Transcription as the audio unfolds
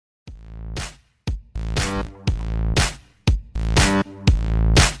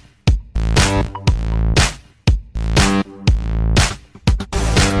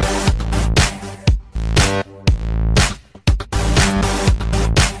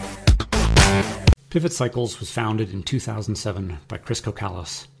Pivot Cycles was founded in 2007 by Chris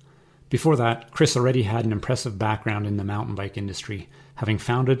Kokalis. Before that, Chris already had an impressive background in the mountain bike industry, having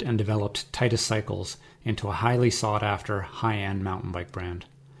founded and developed Titus Cycles into a highly sought-after, high-end mountain bike brand.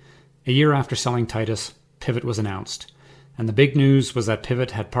 A year after selling Titus, Pivot was announced, and the big news was that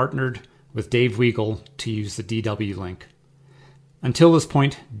Pivot had partnered with Dave Weigel to use the DW link. Until this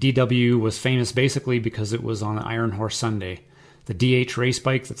point, DW was famous basically because it was on Iron Horse Sunday, the DH race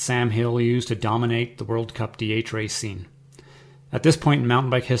bike that Sam Hill used to dominate the World Cup DH race scene. At this point in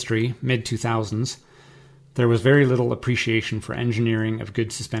mountain bike history, mid-2000s, there was very little appreciation for engineering of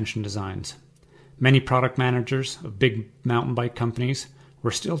good suspension designs. Many product managers of big mountain bike companies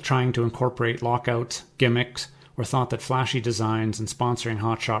were still trying to incorporate lockouts, gimmicks, or thought that flashy designs and sponsoring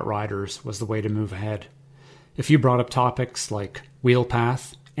hotshot riders was the way to move ahead. If you brought up topics like wheel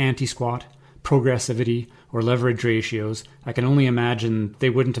path, anti-squat, progressivity, or leverage ratios, I can only imagine they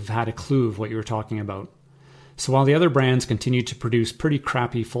wouldn't have had a clue of what you were talking about. So while the other brands continued to produce pretty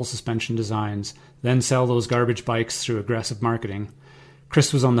crappy full suspension designs, then sell those garbage bikes through aggressive marketing,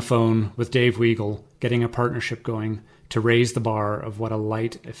 Chris was on the phone with Dave Weigel getting a partnership going to raise the bar of what a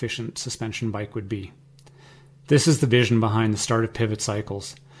light, efficient suspension bike would be. This is the vision behind the start of Pivot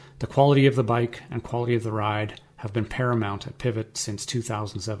Cycles. The quality of the bike and quality of the ride have been paramount at Pivot since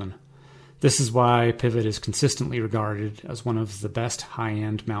 2007. This is why Pivot is consistently regarded as one of the best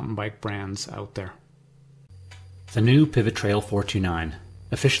high-end mountain bike brands out there. The new Pivot Trail 429.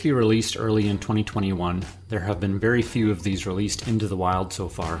 Officially released early in 2021, there have been very few of these released into the wild so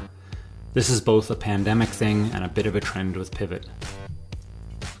far. This is both a pandemic thing and a bit of a trend with Pivot.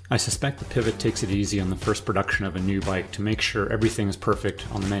 I suspect that Pivot takes it easy on the first production of a new bike to make sure everything is perfect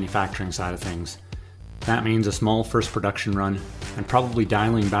on the manufacturing side of things. That means a small first production run, and probably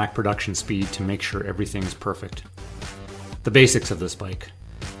dialing back production speed to make sure everything is perfect. The basics of this bike.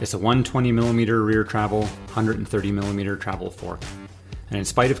 It's a 120mm rear travel, 130mm travel fork. And in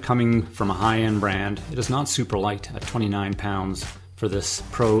spite of coming from a high-end brand, it is not super light at 29 pounds for this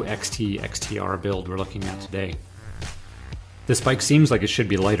Pro XT XTR build we're looking at today. This bike seems like it should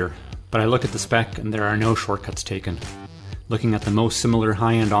be lighter, but I look at the spec and there are no shortcuts taken. Looking at the most similar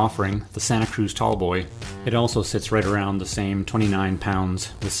high-end offering, the Santa Cruz Tallboy, it also sits right around the same 29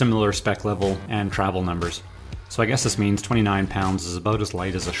 pounds with similar spec level and travel numbers. So I guess this means 29 pounds is about as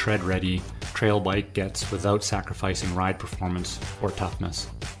light as a shred-ready trail bike gets without sacrificing ride performance or toughness.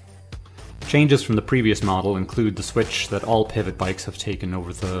 Changes from the previous model include the switch that all Pivot bikes have taken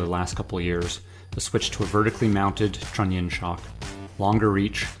over the last couple of years, the switch to a vertically mounted trunnion shock, longer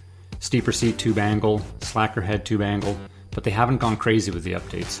reach, steeper seat tube angle, slacker head tube angle, but they haven't gone crazy with the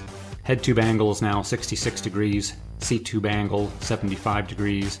updates. Head tube angle is now 66 degrees, seat tube angle 75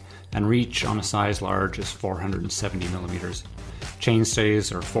 degrees, and reach on a size large is 470 millimeters.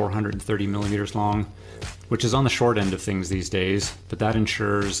 Chainstays are 430 millimeters long, which is on the short end of things these days, but that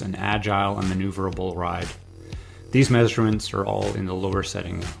ensures an agile and maneuverable ride. These measurements are all in the lower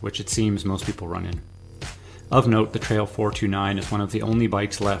setting, which it seems most people run in. Of note, the Trail 429 is one of the only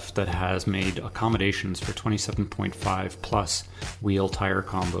bikes left that has made accommodations for 27.5 plus wheel tire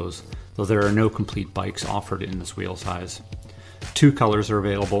combos, though there are no complete bikes offered in this wheel size. 2 colors are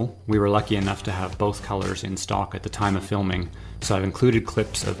available. We were lucky enough to have both colors in stock at the time of filming, so I've included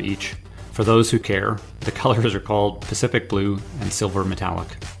clips of each. For those who care, the colors are called Pacific Blue and Silver Metallic.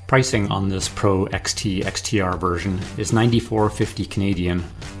 Pricing on this Pro XT XTR version is $94.50 Canadian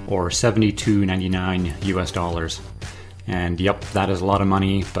or $72.99 US dollars. And yep, that is a lot of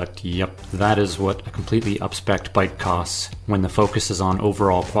money, but yep, that is what a completely up-spec'd bike costs when the focus is on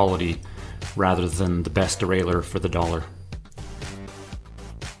overall quality rather than the best derailleur for the dollar.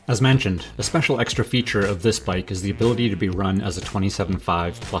 As mentioned, a special extra feature of this bike is the ability to be run as a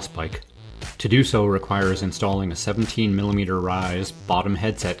 27.5 plus bike. To do so requires installing a 17mm rise bottom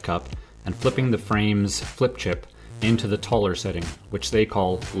headset cup and flipping the frame's flip chip into the taller setting, which they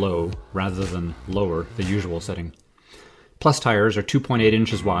call low rather than lower, the usual setting. Plus tires are 2.8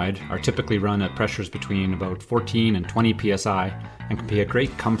 inches wide, are typically run at pressures between about 14 and 20 psi, and can be a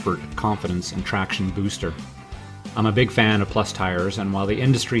great comfort, confidence, and traction booster. I'm a big fan of plus tires, and while the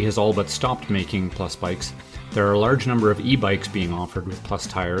industry has all but stopped making plus bikes, there are a large number of e-bikes being offered with plus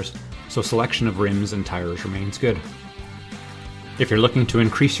tires, so selection of rims and tires remains good. If you're looking to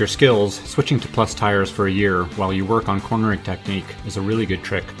increase your skills, switching to plus tires for a year while you work on cornering technique is a really good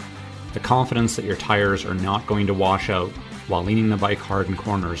trick. The confidence that your tires are not going to wash out while leaning the bike hard in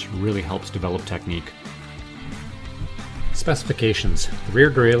corners really helps develop technique. Specifications. The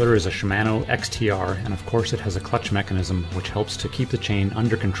rear derailleur is a Shimano XTR, and of course it has a clutch mechanism which helps to keep the chain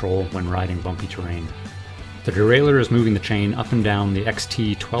under control when riding bumpy terrain. The derailleur is moving the chain up and down the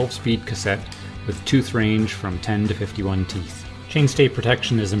XT 12-speed cassette with tooth range from 10 to 51 teeth. Chainstay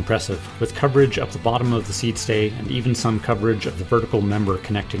protection is impressive, with coverage up the bottom of the seat stay and even some coverage of the vertical member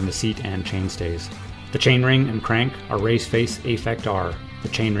connecting the seat and chainstays. The chainring and crank are Raceface Affect R. The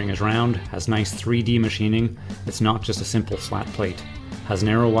chainring is round, has nice 3D machining, it's not just a simple flat plate, has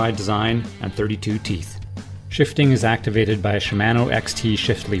narrow wide design and 32 teeth. Shifting is activated by a Shimano XT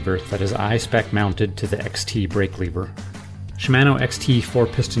shift lever that is I-spec mounted to the XT brake lever. Shimano XT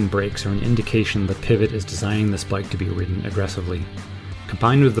 4-piston brakes are an indication that Pivot is designing this bike to be ridden aggressively.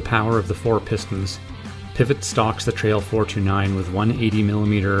 Combined with the power of the 4 pistons, Pivot stocks the Trail 429 with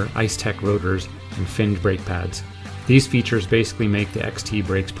 180mm Ice-Tech rotors and finned brake pads. These features basically make the XT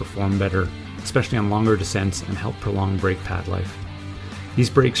brakes perform better, especially on longer descents, and help prolong brake pad life. These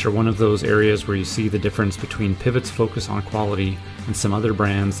brakes are one of those areas where you see the difference between Pivot's focus on quality and some other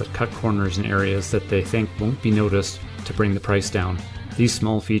brands that cut corners in areas that they think won't be noticed to bring the price down. These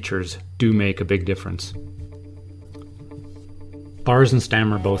small features do make a big difference. Bars and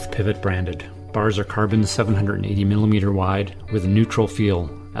stem are both Pivot branded. Bars are carbon 780mm wide with a neutral feel,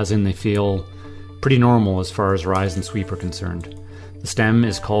 as in they feel pretty normal as far as rise and sweep are concerned. The stem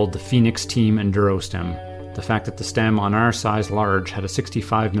is called the Phoenix Team Enduro stem. The fact that the stem on our size large had a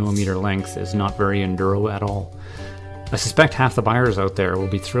 65mm length is not very enduro at all. I suspect half the buyers out there will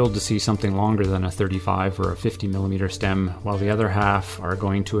be thrilled to see something longer than a 35 or a 50mm stem, while the other half are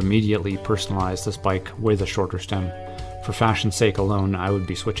going to immediately personalize this bike with a shorter stem. For fashion's sake alone, I would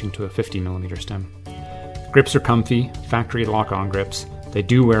be switching to a 50mm stem. Grips are comfy, factory lock-on grips. They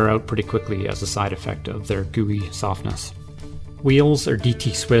do wear out pretty quickly as a side effect of their gooey softness. Wheels are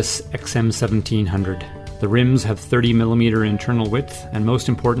DT Swiss XM1700. The rims have 30mm internal width, and most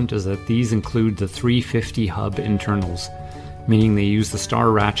important is that these include the 350 hub internals, meaning they use the Star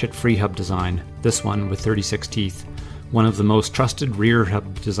Ratchet free hub design, this one with 36 teeth, one of the most trusted rear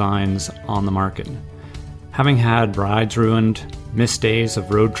hub designs on the market. Having had rides ruined, missed days of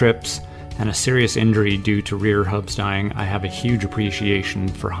road trips, and a serious injury due to rear hubs dying, I have a huge appreciation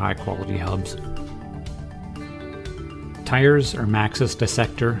for high quality hubs. Tires are Maxxis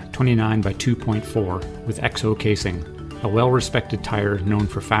Dissector 29 by 2.4 with XO casing, a well-respected tire known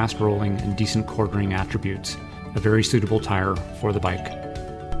for fast rolling and decent quartering attributes, a very suitable tire for the bike.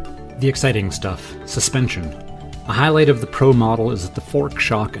 The exciting stuff, suspension. A highlight of the Pro model is that the fork,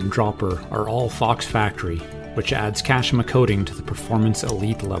 shock, and dropper are all Fox factory, which adds Kashima coating to the performance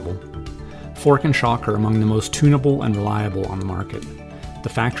elite level. Fork and shock are among the most tunable and reliable on the market. The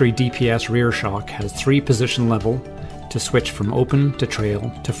factory DPS rear shock has 3 position level to switch from open to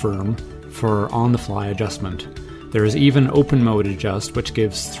trail to firm for on-the-fly adjustment. There is even open mode adjust, which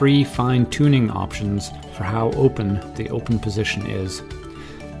gives 3 fine-tuning options for how open the open position is.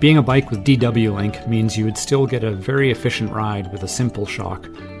 Being a bike with DW Link means you would still get a very efficient ride with a simple shock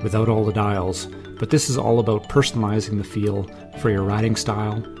without all the dials, but this is all about personalizing the feel for your riding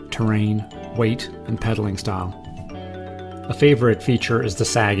style, terrain, weight, and pedaling style. A favorite feature is the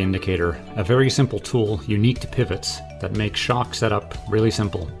sag indicator, a very simple tool unique to Pivots that makes shock setup really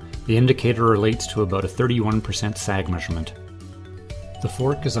simple. The indicator relates to about a 31% sag measurement. The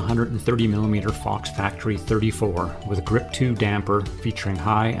fork is a 130mm Fox Factory 34 with a Grip 2 damper featuring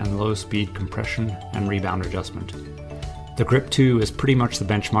high and low speed compression and rebound adjustment. The Grip 2 is pretty much the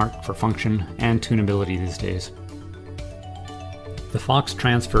benchmark for function and tunability these days. The Fox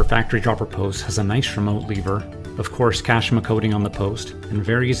Transfer factory dropper post has a nice remote lever, of course Kashima coating on the post, and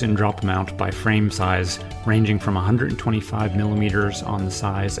varies in drop amount by frame size, ranging from 125mm on the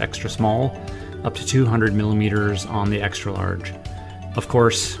size extra small up to 200mm on the extra large. Of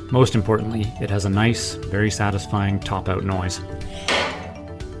course, most importantly, it has a nice, very satisfying top-out noise.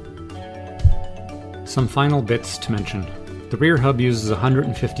 Some final bits to mention. The rear hub uses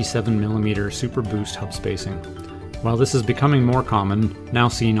 157mm Super Boost hub spacing. While this is becoming more common, now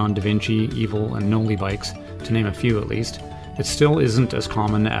seen on Da Vinci, Evil, and Noli bikes, to name a few at least, it still isn't as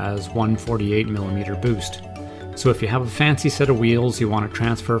common as 148mm boost. So if you have a fancy set of wheels you want to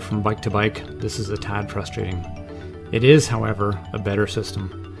transfer from bike to bike, this is a tad frustrating. It is, however, a better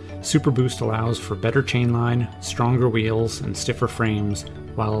system. Super Boost allows for better chainline, stronger wheels, and stiffer frames,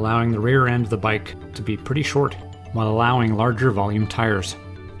 while allowing the rear end of the bike to be pretty short, while allowing larger volume tires.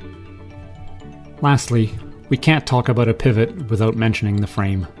 Lastly, we can't talk about a Pivot without mentioning the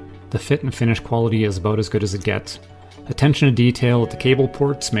frame. The fit and finish quality is about as good as it gets. Attention to detail at the cable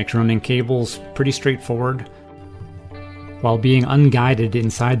ports makes running cables pretty straightforward, while being unguided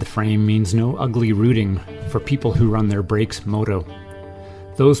inside the frame means no ugly rooting for people who run their brakes moto.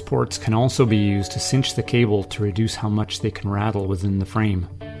 Those ports can also be used to cinch the cable to reduce how much they can rattle within the frame.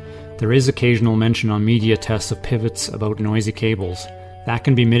 There is occasional mention on media tests of Pivots about noisy cables. That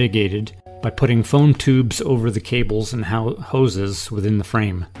can be mitigated by putting foam tubes over the cables and hoses within the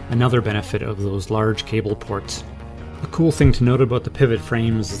frame, another benefit of those large cable ports. A cool thing to note about the pivot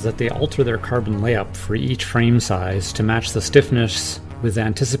frames is that they alter their carbon layup for each frame size to match the stiffness with the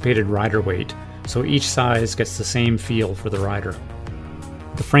anticipated rider weight, so each size gets the same feel for the rider.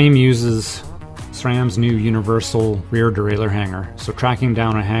 The frame uses SRAM's new universal rear derailleur hanger, so tracking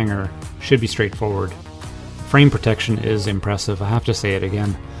down a hanger should be straightforward. Frame protection is impressive, I have to say it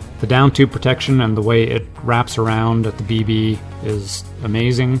again. The down tube protection and the way it wraps around at the BB is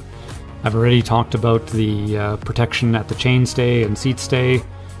amazing. I've already talked about the protection at the chainstay and seat stay.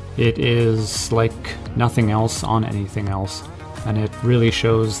 It is like nothing else on anything else, and it really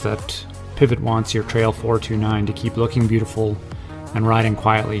shows that Pivot wants your Trail 429 to keep looking beautiful and riding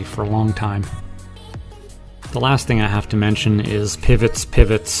quietly for a long time. The last thing I have to mention is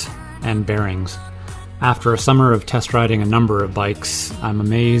pivots, and bearings. After a summer of test riding a number of bikes, I'm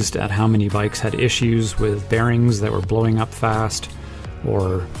amazed at how many bikes had issues with bearings that were blowing up fast,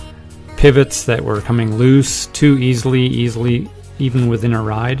 or pivots that were coming loose too easily even within a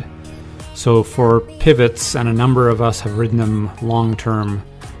ride. So for pivots, and a number of us have ridden them long term,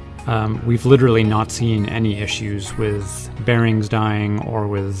 we've literally not seen any issues with bearings dying or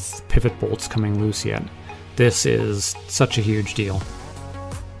with pivot bolts coming loose yet. This is such a huge deal.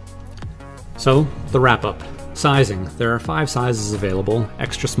 So, the wrap-up. Sizing. There are 5 sizes available,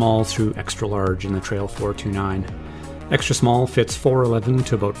 extra small through extra large in the Trail 429. Extra small fits 4'11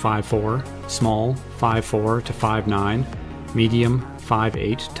 to about 5'4, small 5'4 to 5'9, medium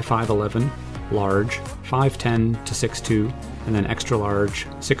 5'8 to 5'11, large 5'10 to 6'2, and then extra large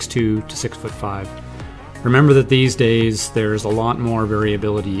 6'2 to 6'5". Remember that these days there's a lot more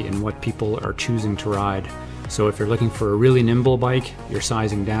variability in what people are choosing to ride. So if you're looking for a really nimble bike, you're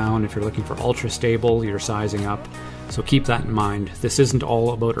sizing down. If you're looking for ultra stable, you're sizing up. So keep that in mind. This isn't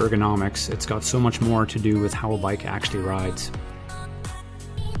all about ergonomics. It's got so much more to do with how a bike actually rides.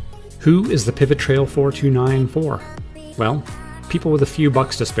 Who is the Pivot Trail 429 for? Well, people with a few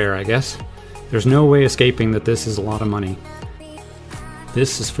bucks to spare, I guess. There's no way escaping that this is a lot of money.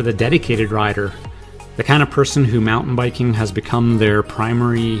 This is for the dedicated rider, the kind of person who mountain biking has become their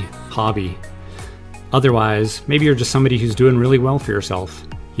primary hobby. Otherwise, maybe you're just somebody who's doing really well for yourself.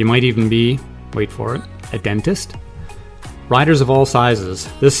 You might even be, wait for it, a dentist? Riders of all sizes,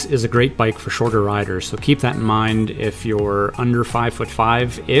 this is a great bike for shorter riders, so keep that in mind. If you're under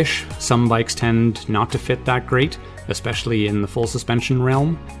 5'5"-ish, some bikes tend not to fit that great, especially in the full suspension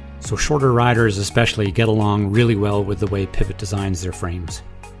realm. So shorter riders especially get along really well with the way Pivot designs their frames.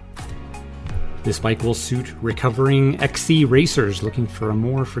 This bike will suit recovering XC racers looking for a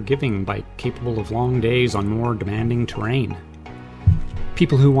more forgiving bike capable of long days on more demanding terrain.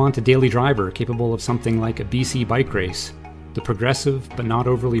 People who want a daily driver capable of something like a BC bike race. The progressive but not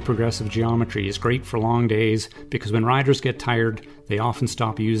overly progressive geometry is great for long days because when riders get tired, they often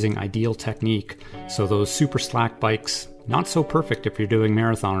stop using ideal technique, so those super slack bikes, not so perfect if you're doing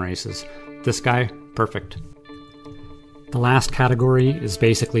marathon races. This guy, perfect. The last category is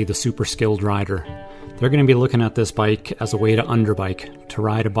basically the super skilled rider. They're going to be looking at this bike as a way to underbike, to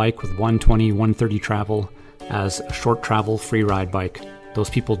ride a bike with 120, 130 travel as a short travel free ride bike. Those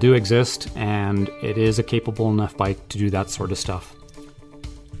people do exist, and it is a capable enough bike to do that sort of stuff.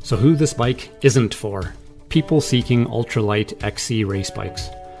 So who this bike isn't for? People seeking ultralight XC race bikes.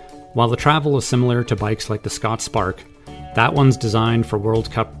 While the travel is similar to bikes like the Scott Spark, that one's designed for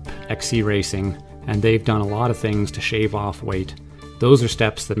World Cup XC racing, and they've done a lot of things to shave off weight. Those are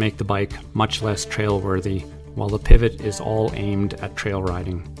steps that make the bike much less trail-worthy, while the Pivot is all aimed at trail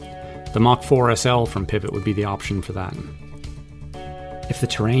riding. The Mach 4 SL from Pivot would be the option for that. If the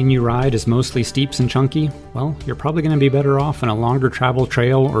terrain you ride is mostly steeps and chunky, well, you're probably going to be better off on a longer travel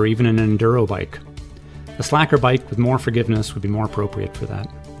trail or even an enduro bike. A slacker bike with more forgiveness would be more appropriate for that.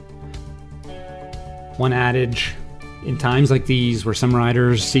 One adage in times like these, where some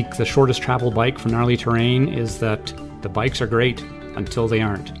riders seek the shortest travel bike for gnarly terrain, is that the bikes are great until they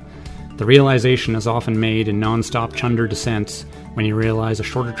aren't. The realization is often made in non-stop chunder descents when you realize a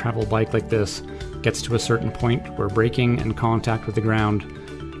shorter travel bike like this gets to a certain point where braking and contact with the ground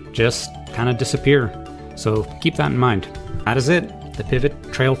just kind of disappear. So keep that in mind. That is it, the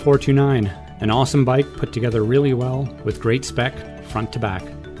Pivot Trail 429. An awesome bike put together really well with great spec front to back.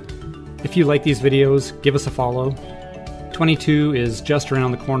 If you like these videos, give us a follow. 22 is just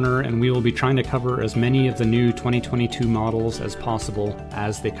around the corner, and we will be trying to cover as many of the new 2022 models as possible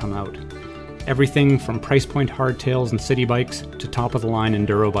as they come out. Everything from price point hardtails and city bikes to top of the line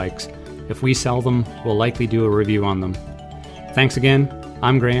enduro bikes. If we sell them, we'll likely do a review on them. Thanks again.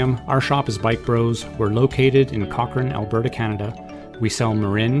 I'm Graham. Our shop is Bike Bros. We're located in Cochrane, Alberta, Canada. We sell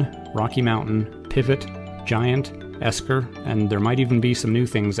Marin, Rocky Mountain, Pivot, Giant, Esker, and there might even be some new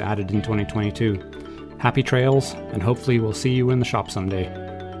things added in 2022. Happy trails, and hopefully we'll see you in the shop someday.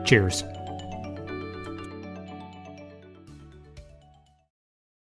 Cheers.